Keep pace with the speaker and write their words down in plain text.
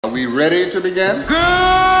we ready to begin? Good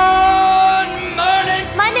morning!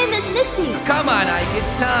 My name is Misty. Come on, Ike,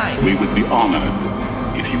 it's time. We would be honored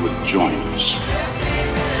if you would join us.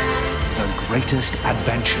 The greatest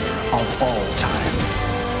adventure of all time.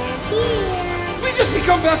 We just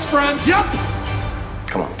become best friends. Yup!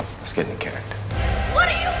 Come on, let's get in character. What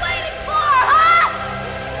are you waiting for, huh?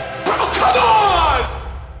 Oh, come on!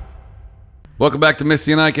 Welcome back to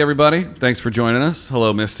Misty and Ike, everybody. Thanks for joining us.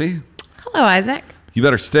 Hello, Misty. Hello, Isaac. You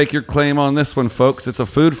better stake your claim on this one, folks. It's a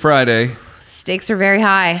Food Friday. Stakes are very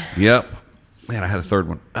high. Yep. Man, I had a third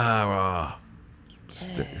one.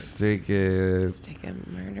 Stake it. Stake a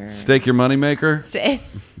murder. Stake your moneymaker?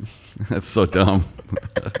 That's so dumb.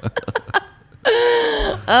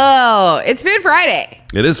 Oh, it's Food Friday.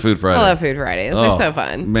 It is Food Friday. I love Food Fridays. They're so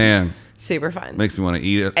fun. Man. Super fun. Makes me want to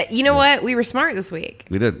eat it. You know what? We were smart this week.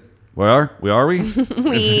 We did. We are? Are we?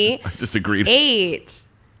 We I just agreed. ate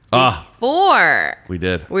Ah, before we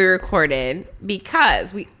did. we recorded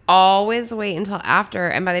because we always wait until after.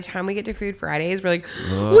 And by the time we get to Food Fridays, we're like,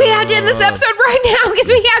 we have to end this episode right now because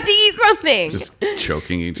we have to eat something. Just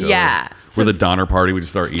choking each other. Yeah. We're the Donner Party. We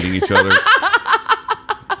just start eating each other.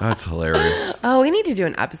 That's hilarious. Oh, we need to do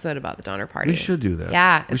an episode about the Donner Party. We should do that.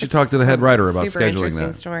 Yeah. We should talk to the head writer about super scheduling interesting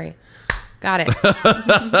that. Story. Got it.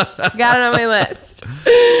 Got it on my list.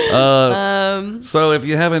 So if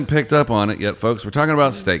you haven't picked up on it yet, folks, we're talking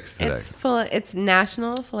about steaks today. It's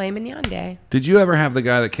National Filet Mignon Day. Did you ever have the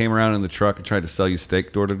guy that came around in the truck and tried to sell you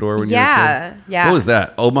steak door to door when you were a Yeah, kid? yeah. What was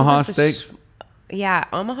that? Omaha Was it the steaks? Yeah,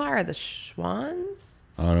 Omaha or the Schwans?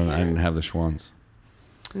 I don't know. I didn't have the Schwans.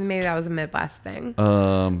 Maybe that was a Midwest thing.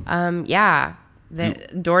 Um, The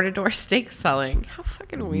door-to-door steak selling. How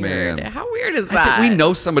fucking weird. Man. How weird is I that? think we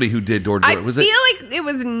know somebody who did door to I door. feel like it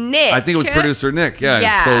was Nick. I think it was producer Nick. Yeah,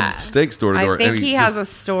 Yeah. he sold steaks door to door. I think and he has a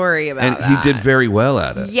story about that. And he did very well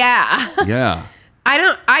at it. Yeah. Yeah.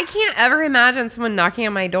 I can't ever imagine someone knocking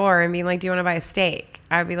on my door and being like, do you want to buy a steak?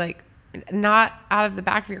 I'd be like, not out of the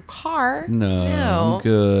back of your car. No, I'm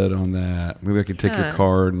good on that. Maybe I could take your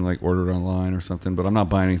card and like order it online or something, but I'm not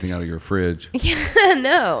buying anything out of your fridge. Yeah,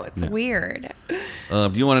 no, it's weird.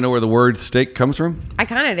 Do you want to know where the word steak comes from? I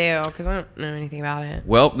kind of do because I don't know anything about it.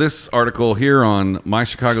 Well, this article here on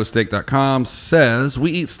mychicagosteak.com says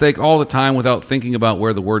we eat steak all the time without thinking about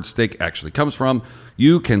where the word steak actually comes from.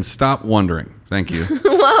 You can stop wondering. Thank you.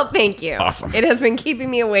 Well, thank you. Awesome. It has been keeping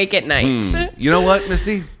me awake at night. You know what,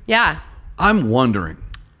 Misty? Yeah. I'm wondering.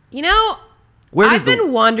 You know, I've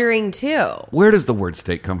been wondering too. Where does the word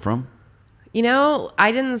steak come from? You know,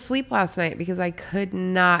 I didn't sleep last night because I could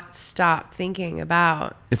not stop thinking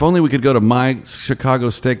about. If only we could go to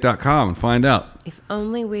mychicagosteak.com and find out. If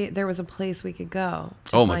only there was a place we could go.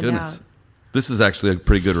 Oh my goodness. This is actually a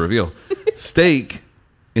pretty good reveal. Steak,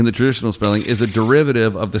 in the traditional spelling, is a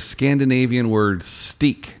derivative of the Scandinavian word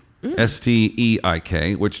steak,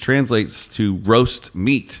 S-T-E-I-K, which translates to roast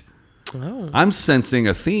meat. Oh. I'm sensing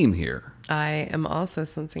a theme here. I am also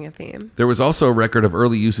sensing a theme. There was also a record of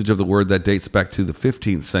early usage of the word that dates back to the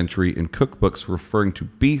 15th century in cookbooks referring to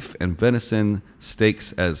beef and venison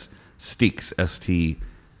steaks as steaks,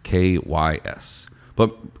 S-T-K-Y-S.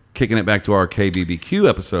 But kicking it back to our KBBQ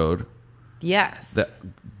episode, Yes. that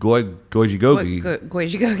gojigogi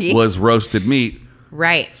Gojigogi. was roasted meat.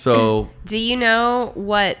 Right. So Do you know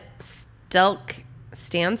what STELK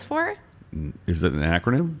stands for? is it an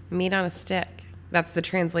acronym? Meat on a stick. That's the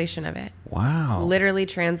translation of it. Wow. Literally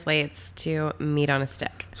translates to meat on a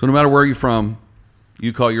stick. So no matter where you're from,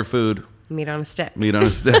 you call your food Meat on a stick. meat on a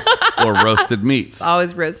stick or roasted meats.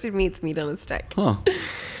 Always roasted meats, meat on a stick. Huh.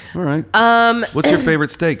 All right. What's your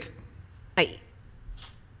favorite steak?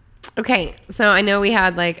 Okay, so I know we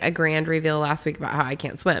had like a grand reveal last week about how I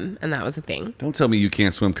can't swim, and that was a thing. Don't tell me you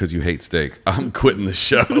can't swim because you hate steak. I'm quitting the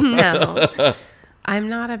show. No. I'm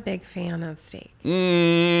not a big fan of steak.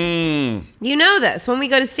 You know this. When we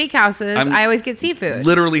go to steakhouses, I always get seafood.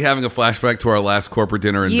 Literally having a flashback to our last corporate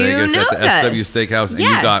dinner in You Vegas know at the this. SW Steakhouse, and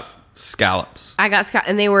Yes. you got scallops. I got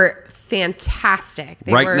and they were fantastic.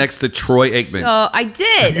 They Right were next to Troy Aikman. So I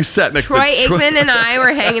did. You sat next to Troy Troy. Aikman and I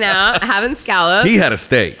were hanging out, having scallops. He had a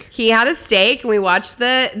steak. He had a steak, and we watched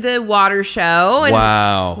the water show. And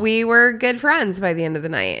Wow. we were good friends by the end of the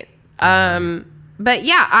night. But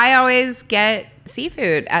yeah, I always get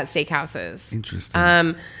seafood at steakhouses.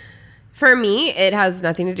 Interesting. For me, it has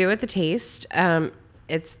nothing to do with the taste.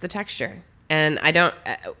 It's the texture. And I don't,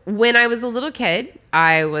 when I was a little kid,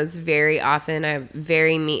 I was very often a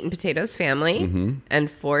very meat and potatoes family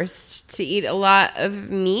and forced to eat a lot of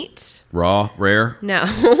meat. Raw, rare? No,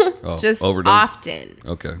 just overdone? often.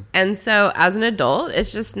 Okay. And so as an adult,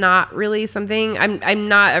 it's just not really something, I'm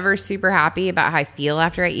not ever super happy about how I feel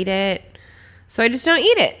after I eat it. So I just don't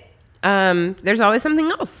eat it. There's always something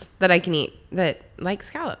else that I can eat that like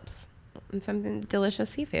scallops and something delicious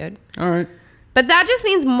seafood. All right. But that just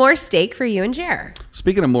means more steak for you and Jer.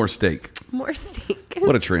 Speaking of more steak, More steak.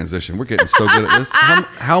 what a transition. We're getting so good at this.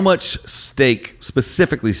 How much steak,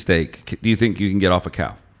 specifically steak, do you think you can get off a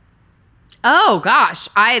cow? Oh gosh,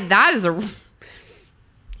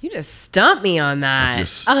 you just stumped me on that.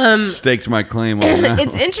 Just staked my claim on that.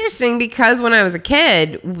 It's interesting because when I was a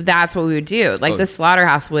kid, that's what we would do. Like the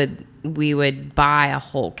slaughterhouse we would buy a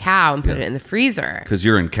whole cow and put it in the freezer. Because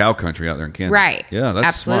you're in cow country out there in Kansas. Right. Yeah, that's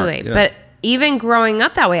absolutely. smart. Yeah. But even growing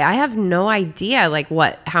up that way, I have no idea like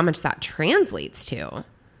how much that translates to.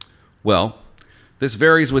 Well, this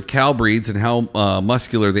varies with cow breeds and how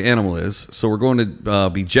muscular the animal is. So we're going to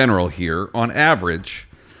be general here. On average,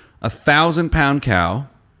 1,000-pound cow,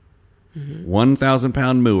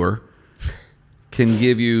 1,000-pound mooer can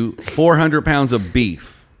give you 400 pounds of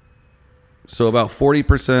beef. So about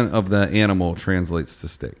 40% of the animal translates to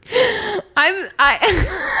steak.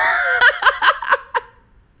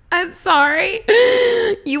 I'm sorry.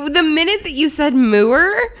 The minute that you said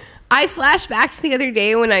mooer, I flashed back to the other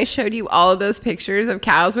day when I showed you all of those pictures of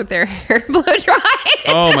cows with their hair blow dried.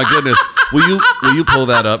 Oh my goodness. Will you pull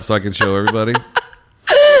that up so I can show everybody?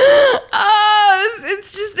 Oh,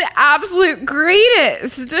 it's just the absolute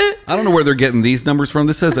greatest. I don't know where they're getting these numbers from.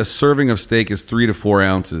 This says a serving of steak is 3 to 4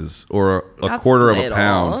 ounces or a That's quarter of little. a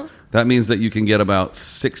pound. That means that you can get about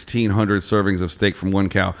 1,600 servings of steak from one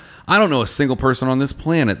cow. I don't know a single person on this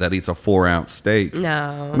planet that eats a 4-ounce steak.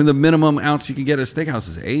 No. I mean, the minimum ounce you can get at a steakhouse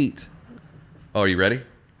is 8. Oh, are you ready?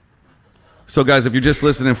 So, guys, if you're just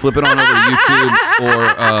listening, flip it on over to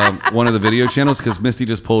YouTube or one of the video channels because Misty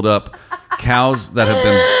just pulled up cows that have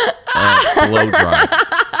been blow dried.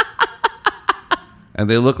 And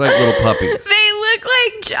they look like little puppies. They look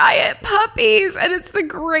like giant puppies, and it's the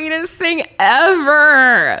greatest thing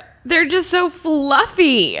ever. They're just so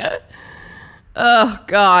fluffy. Oh,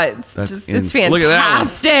 God. It's fantastic. Look at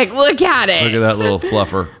that one. Look at it. Look at that little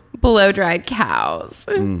fluffer. Blow-dried cows.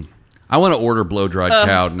 I want to order blow-dried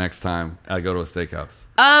cow next time I go to a steakhouse.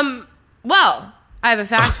 Well, I have a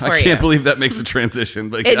fact for you. I can't believe that makes a transition.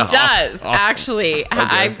 But It yeah, does, awesome. actually. Okay.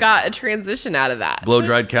 I've got a transition out of that.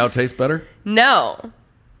 Blow-dried cow tastes better? No.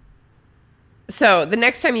 So the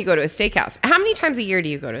next time you go to a steakhouse, how many times a year do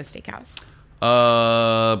you go to a steakhouse?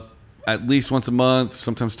 At least once a month,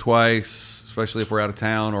 sometimes twice, especially if we're out of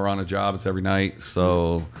town or on a job. It's every night,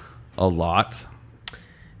 so a lot.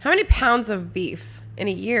 How many pounds of beef in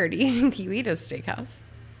a year do you think you eat at a steakhouse?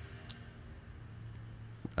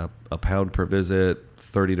 A pound per visit,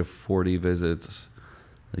 30 to 40 visits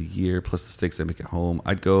a year, plus the steaks I make at home.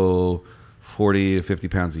 I'd go 40 to 50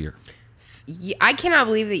 pounds a year. I cannot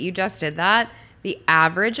believe that you just did that. The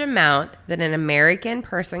average amount that an American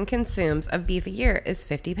person consumes of beef a year is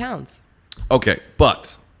 50 pounds. Okay,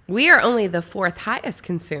 but We are only the 4th highest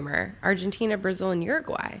consumer. Argentina, Brazil, and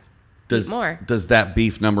Uruguay eat more. Does that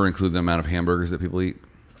beef number include the amount of hamburgers that people eat?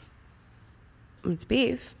 It's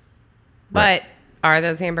beef. Right. But are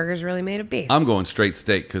those hamburgers really made of beef? I'm going straight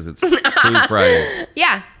steak because it's food fried eggs.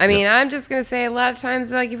 Yeah. I mean, I'm just going to say a lot of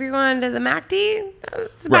times, like, if you're going to the MACD,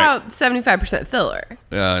 it's about 75% filler.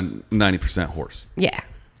 90% horse. Yeah.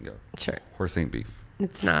 Yeah. Sure. Horse ain't beef.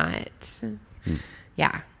 It's not.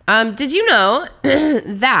 Yeah. Did you know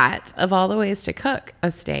that of all the ways to cook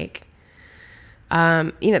a steak,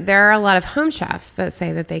 there are a lot of home chefs that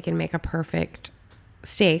say that they can make a perfect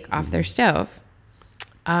steak off their stove.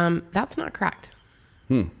 That's not correct.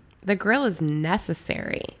 The grill is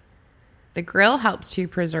necessary. The grill helps to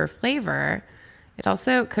preserve flavor. It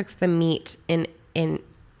also cooks the meat in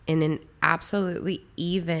an absolutely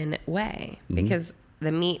even way because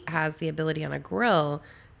the meat has the ability on a grill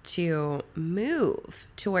to move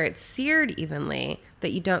to where it's seared evenly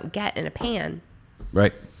that you don't get in a pan.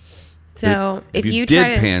 Right. So if you did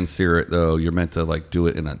try to pan sear it though, you're meant to like do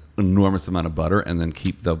it in an enormous amount of butter and then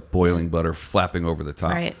keep the boiling butter flapping over the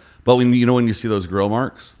top. Right. But when you see those grill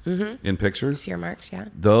marks in pictures, sear marks, yeah.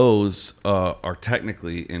 those are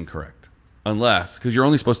technically incorrect, because you're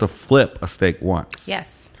only supposed to flip a steak once.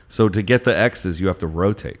 Yes. So to get the X's, you have to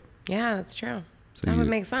rotate. Yeah, that's true. So That would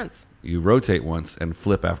make sense. You rotate once and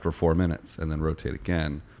flip after 4 minutes, and then rotate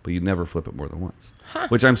again. But you never flip it more than once,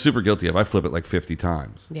 which I'm super guilty of. I flip it like 50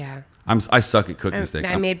 times. Yeah. I suck at cooking steak.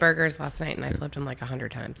 I made burgers last night and I flipped them like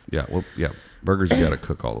 100 times. Yeah, well, yeah. Burgers you got to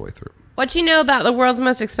cook all the way through. What you know about the world's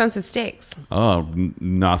most expensive steaks? Oh,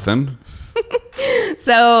 nothing.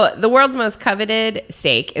 So the world's most coveted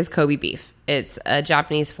steak is Kobe beef. It's a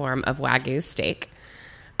Japanese form of Wagyu steak.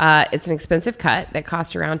 It's an expensive cut that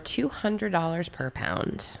costs around $200 per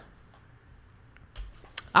pound.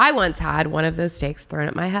 I once had one of those steaks thrown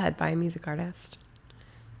at my head by a music artist.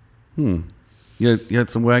 You had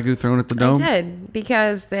some Wagyu thrown at the dome? I did,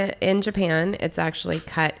 because in Japan, it's actually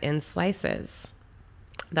cut in slices.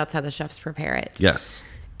 That's how the chefs prepare it. Yes.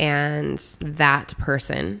 And that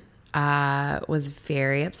person was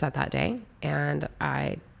very upset that day. And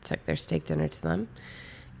I took their steak dinner to them.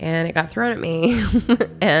 And it got thrown at me.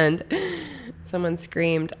 And someone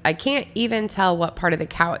screamed, "I can't even tell what part of the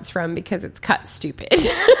cow it's from because it's cut stupid."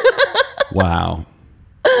 Wow.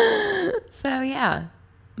 So, yeah.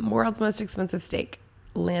 World's most expensive steak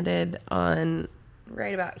landed on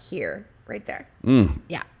right about here. Right there.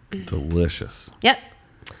 Yeah. Delicious. Yep.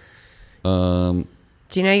 Do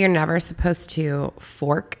you know you're never supposed to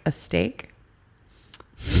fork a steak?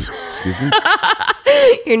 Excuse me?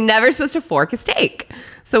 You're never supposed to fork a steak.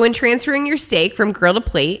 So when transferring your steak from grill to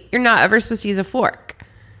plate, you're not ever supposed to use a fork.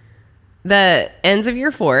 The ends of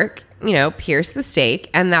your fork, pierce the steak,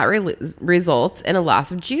 and that results in a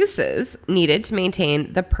loss of juices needed to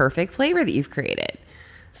maintain the perfect flavor that you've created.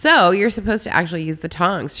 So you're supposed to actually use the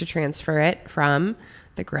tongs to transfer it from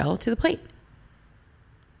the grill to the plate.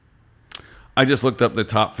 I just looked up the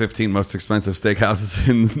top 15 most expensive steakhouses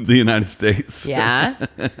in the United States. Yeah.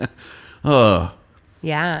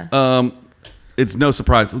 Yeah. It's no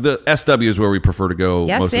surprise. The SW is where we prefer to go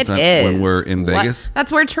Yes, most of it the time is. when we're in Vegas.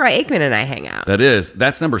 That's where Troy Aikman and I hang out.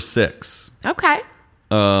 That's number 6. Okay.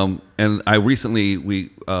 And I recently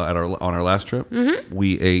on our last trip,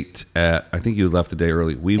 we ate at, I think you left a day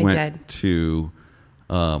early. We went did. to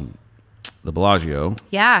the Bellagio.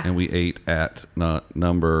 Yeah. And we ate at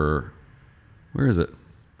number, where is it?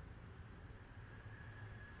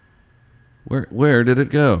 Where did it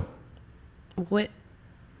go? Which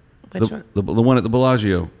one? The one at the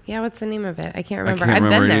Bellagio. Yeah, what's the name of it? I can't I remember. can't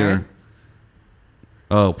remember I've been it there. either.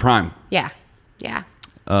 Oh, Prime. Yeah. Yeah.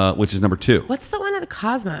 Which is number 2. What's the one at the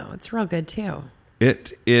Cosmo? It's real good too.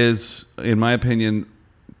 It is, in my opinion,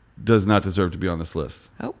 does not deserve to be on this list.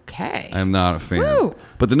 Okay. I'm not a fan. Woo.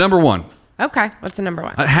 But the number 1, Okay. What's the number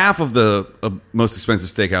one? half of the most expensive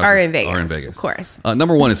steakhouses Are in Vegas, of course.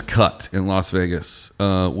 Number 1 is Cut in Las Vegas,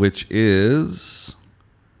 which is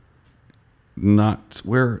not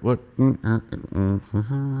where what.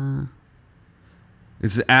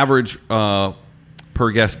 It's the average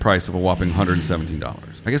per guest price of a whopping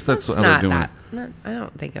 $117. I guess that's how they're not doing that. it. No, I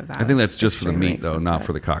don't think of that. I think as that's just for the extremely meat, though, not expensive.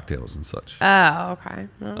 for the cocktails and such. Oh, okay.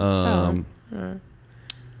 Well, still.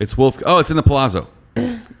 It's Wolf. Oh, it's in the Palazzo.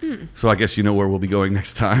 So I guess you know where we'll be going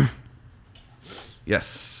next time.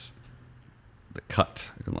 Yes, the Cut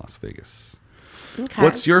in Las Vegas. Okay.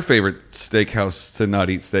 What's your favorite steakhouse to not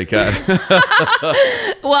eat steak at?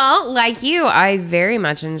 Well, like you, I very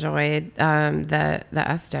much enjoyed the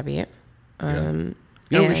SW. You know what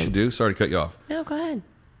we and- should do? Sorry to cut you off. No, go ahead.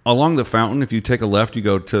 Along the fountain, if you take a left, you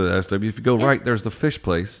go to the SW. If you go right, there's the fish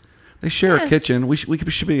place. They share a kitchen. We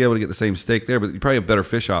should be able to get the same steak there, but you probably have better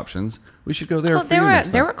fish options. We should go there. Well, for you next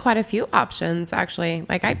there time. were quite a few options actually.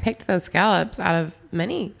 Like I picked those scallops out of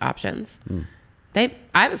many options.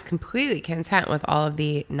 I was completely content with all of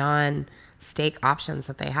the non-steak options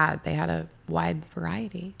that they had. They had a wide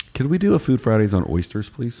variety. Can we do a Food Fridays on oysters,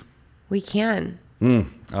 please? We can.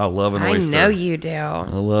 I love an oyster. I know you do. I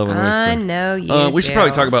love an oyster. I know you do. We should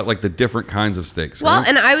probably talk about like the different kinds of steaks. Well, right?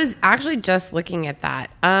 and I was actually just looking at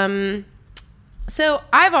that. So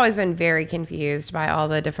I've always been very confused by all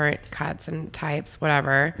the different cuts and types,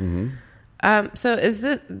 whatever. So is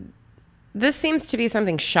this seems to be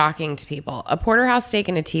something shocking to people. A porterhouse steak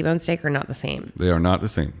and a T-bone steak are not the same. They are not the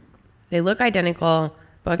same. They look identical.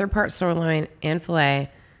 Both are part sirloin and filet.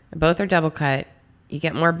 Both are double cut. You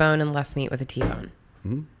get more bone and less meat with a T-bone.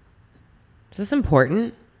 Is this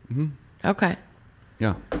important? Okay.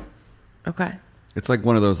 Yeah. Okay. It's like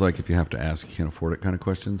one of those, like, if you have to ask, you can't afford it kind of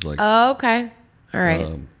questions. Like, Oh, okay. All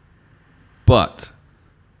right. but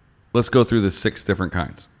let's go through the 6 different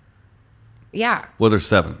kinds. Yeah. Well, there's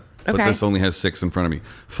 7, but Okay. this only has 6 in front of me.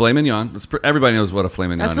 Filet mignon. Everybody knows what a filet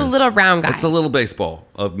mignon is. That's a little round guy. It's a little baseball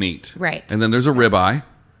of meat. Right. And then there's a ribeye.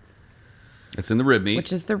 It's in the rib meat.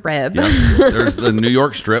 Which is the rib. Yeah. There's the New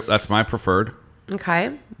York strip. That's my preferred.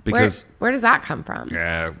 Okay. Because- where does that come from?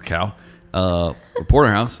 Yeah, cow. The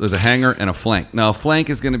porterhouse. There's a hanger and a flank. Now, a flank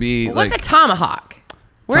is going to be What's like a tomahawk?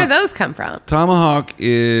 Where do those come from? tomahawk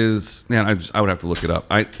is. Man, I would have to look it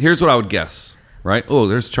up. Here's what I would guess. Right? Oh,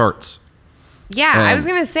 there's charts. Yeah, I was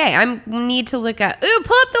gonna say I need to look at. Ooh,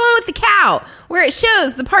 pull up the one with the cow where it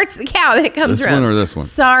shows the parts of the cow that it comes This from. one or this one?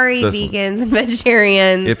 Sorry, This one. vegans and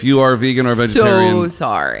vegetarians. If you are vegan or vegetarian, so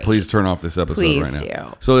sorry. please turn off this episode Please right now.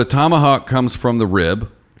 do. So the tomahawk comes from the rib,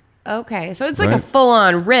 Okay, so it's like Right. a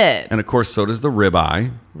full-on rib, and of course, so does the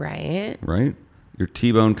ribeye. right? Right? Your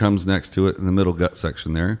T-bone comes next to it in the middle gut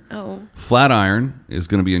section there. Oh. Flat iron is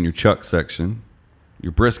going to be in your chuck section.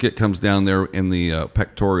 Your brisket comes down there in the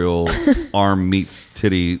pectoral arm meets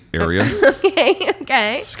titty area.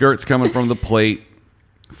 Okay. Skirt's coming from the plate.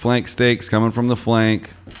 Flank steaks coming from the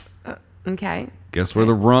flank. Okay. Guess where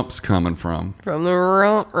the rump's coming from? From the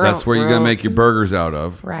rump. That's where you're going to make your burgers out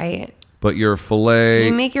of. Right. But your filet. So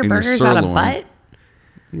you make your and burgers sirloin, out of butt?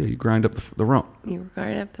 Yeah, you grind up the rump. You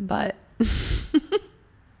grind up the butt.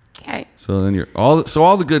 Okay. So then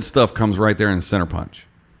all the good stuff comes right there in the center punch.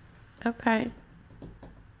 Okay.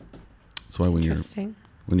 That's why when Interesting.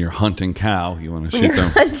 you're hunting cow, you want to When shoot you're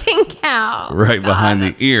them hunting cow. right behind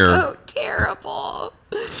the that's ear. So terrible.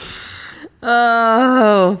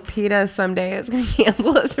 Oh, PETA someday is going to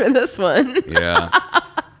cancel us for this one. Yeah.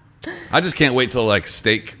 I just can't wait till like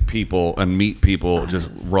steak people and meat people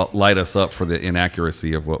just light us up for the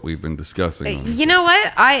inaccuracy of what we've been discussing. on this. You know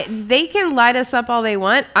what? They can light us up all they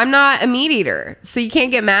want. I'm not a meat eater, so you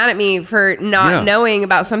can't get mad at me for not knowing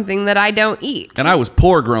about something that I don't eat. And I was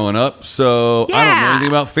poor growing up, so I don't know Yeah. anything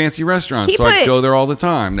about fancy restaurants, He so I put- go there all the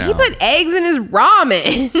time now. He put eggs in his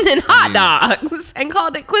ramen and hot dogs and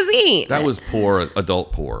called it cuisine. That was poor,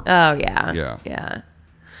 adult poor. Oh, yeah. Yeah. Yeah.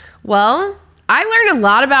 Well, I learned a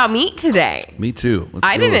lot about meat today. Me too. Let's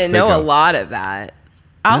I go to didn't know a steakhouse. lot of that.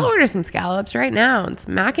 I'll order some scallops right now and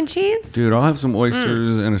some mac and cheese. Dude, I'll have some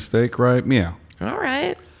oysters and a steak, right? Yeah. All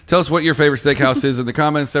right. Tell us what your favorite steakhouse is in the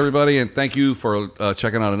comments, everybody. And thank you for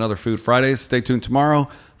checking out another Food Fridays. Stay tuned tomorrow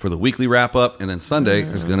for the weekly wrap up. And then Sunday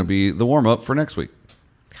is going to be the warm up for next week.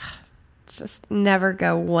 Just never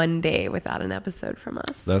go one day without an episode from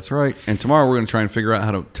us. That's right. And tomorrow we're going to try and figure out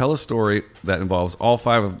how to tell a story that involves all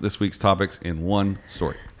 5 of this week's topics in one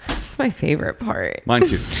story. That's my favorite part. Mine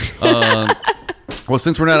too. Well,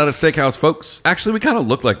 since we're not at a steakhouse, folks, actually, we kind of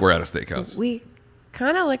look like we're at a steakhouse. We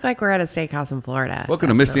kind of look like we're at a steakhouse in Florida. Welcome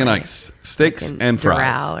to Misty and actually. Ike's Steaks In and Fries.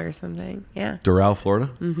 Doral or something. Yeah. Doral,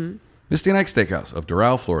 Florida? Mm-hmm. Misty and Ike's Steakhouse of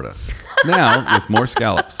Doral, Florida. Now with more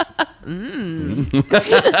scallops. All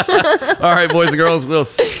right, boys and girls, we'll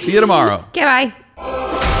see you tomorrow. Okay, bye.